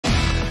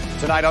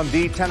Tonight on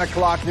the 10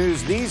 o'clock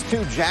news, these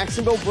two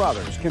Jacksonville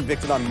brothers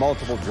convicted on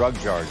multiple drug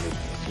charges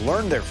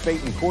learned their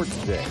fate in court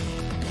today.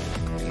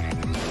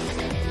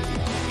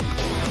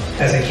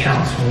 As it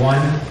counts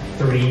 1,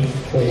 3,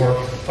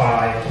 4,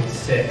 5, and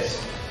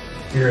 6,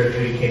 you're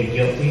adjudicated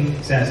guilty,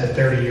 sentenced to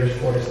 30 years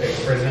Florida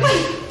State prison,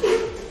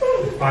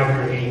 with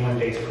 581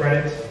 days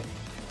credit.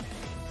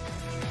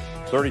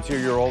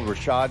 32-year-old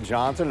Rashad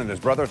Johnson and his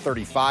brother,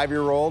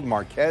 35-year-old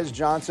Marquez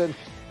Johnson.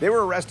 They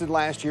were arrested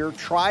last year,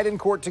 tried in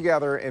court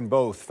together, and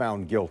both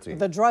found guilty.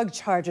 The drug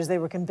charges they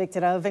were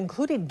convicted of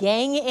included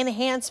gang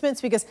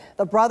enhancements because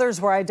the brothers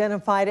were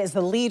identified as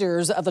the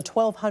leaders of the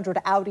 1200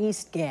 Out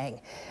East gang.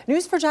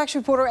 News4Jax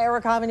reporter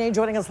Eric Avanier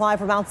joining us live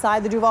from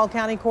outside the Duval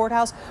County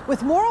Courthouse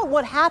with more on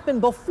what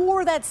happened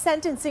before that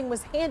sentencing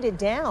was handed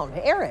down.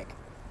 Eric.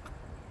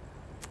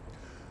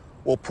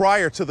 Well,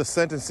 prior to the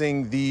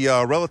sentencing, the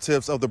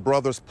relatives of the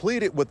brothers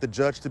pleaded with the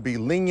judge to be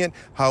lenient.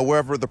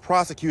 However, the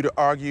prosecutor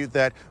argued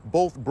that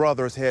both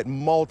brothers had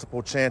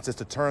multiple chances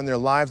to turn their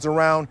lives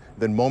around.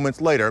 Then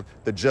moments later,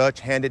 the judge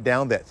handed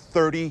down that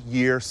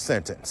 30-year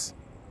sentence.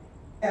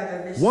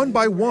 One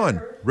by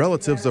one,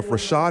 relatives of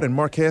Rashad and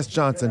Marquez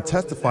Johnson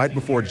testified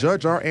before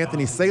Judge R.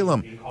 Anthony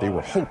Salem. They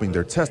were hoping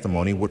their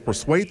testimony would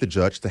persuade the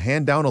judge to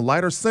hand down a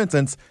lighter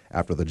sentence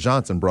after the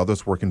Johnson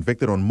brothers were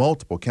convicted on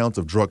multiple counts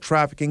of drug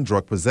trafficking,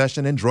 drug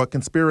possession, and drug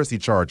conspiracy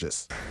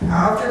charges. I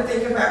often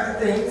think about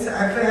the things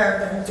I could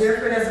have done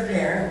different as a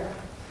parent.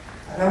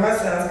 I know my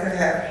sons could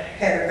have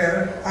had a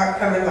better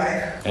outcome in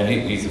life. And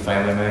he's a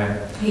family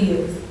man? He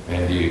is.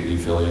 And do you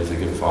feel he's a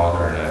good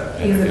father?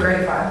 He's a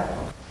great father.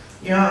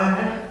 Your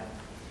Honor,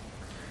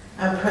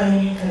 I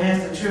pray and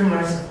ask the true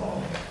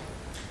merciful.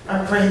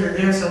 I pray that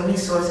there's some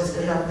resources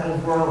to help them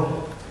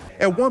grow.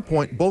 At one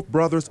point, both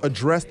brothers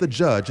addressed the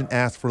judge and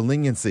asked for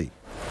leniency.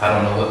 I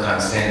don't know what kind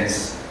of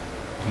sentence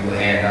you will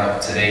hand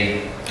out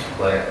today,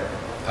 but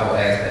I would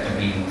ask that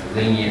you be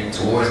lenient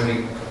towards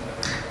me.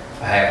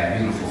 I have a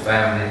beautiful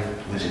family,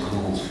 which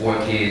includes 4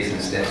 kids and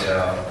a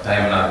stepchild. I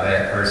am not a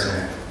bad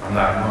person. I'm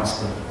not a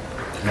monster.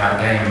 I'm not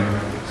a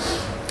gamer.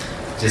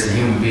 Just a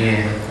human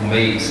being who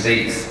made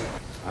mistakes.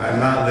 I am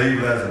not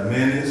labeled as a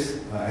menace,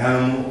 an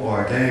animal,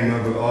 or a gang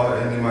member, or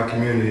in my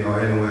community or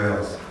anywhere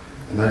else.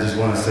 And I just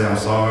want to say I'm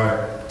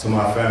sorry to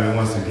my family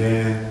once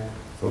again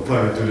for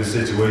putting me through this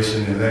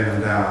situation and letting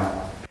them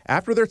down.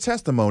 After their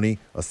testimony,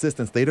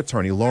 Assistant State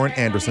Attorney Lauren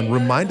Anderson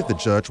reminded the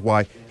judge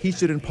why he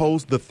should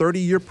impose the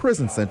 30-year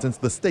prison sentence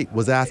the state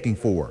was asking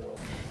for.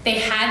 They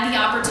had the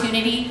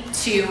opportunity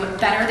to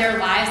better their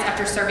lives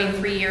after serving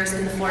 3 years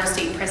in the Florida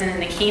State prison,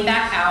 and they came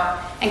back out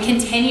and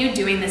continued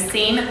doing the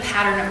same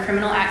pattern of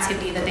criminal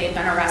activity that they had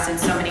been arrested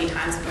so many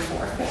times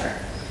before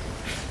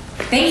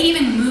for. They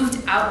even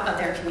moved out of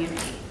their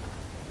community.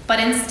 But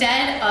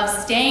instead of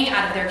staying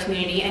out of their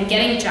community and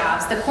getting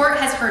jobs, the court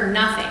has heard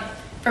nothing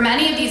from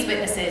any of these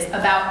witnesses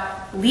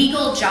about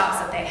legal jobs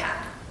that they had.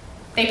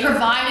 They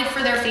provided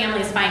for their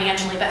families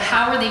financially, but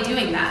how were they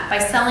doing that? By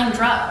selling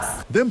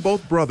drugs. Then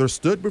both brothers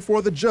stood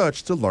before the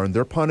judge to learn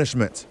their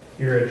punishment.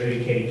 You're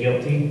adjudicated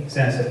guilty,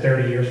 sentenced to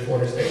 30 years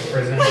Florida State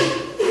prison,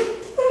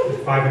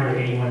 with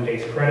 581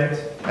 days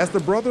credit. As the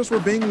brothers were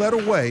being led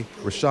away,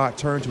 Rashad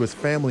turned to his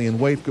family and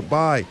waved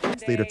goodbye.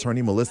 State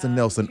Attorney Melissa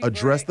Nelson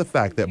addressed the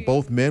fact that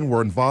both men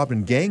were involved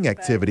in gang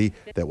activity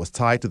that was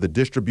tied to the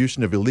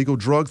distribution of illegal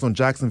drugs on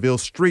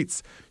Jacksonville's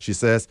streets. She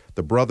says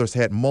the brothers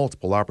had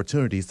multiple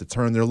opportunities to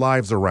turn their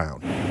lives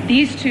around.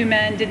 These two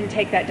men didn't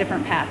take that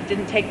different path,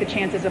 didn't take the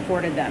chances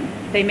afforded them.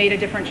 They made a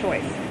different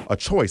choice. A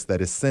choice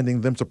that is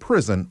sending them to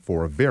prison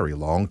for a very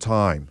long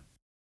time.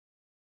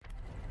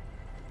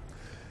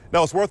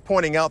 Now, it's worth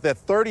pointing out that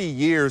 30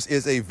 years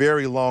is a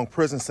very long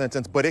prison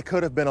sentence, but it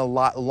could have been a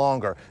lot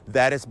longer.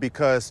 That is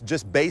because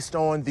just based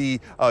on the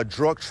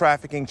drug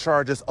trafficking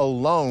charges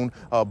alone,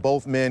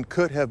 both men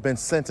could have been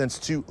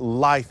sentenced to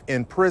life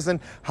in prison.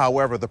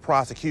 However, the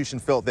prosecution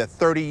felt that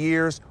 30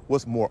 years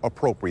was more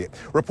appropriate.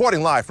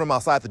 Reporting live from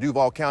outside the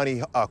Duval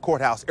County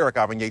Courthouse, Eric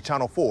Avanier,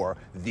 Channel 4,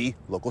 the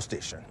local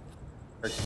station.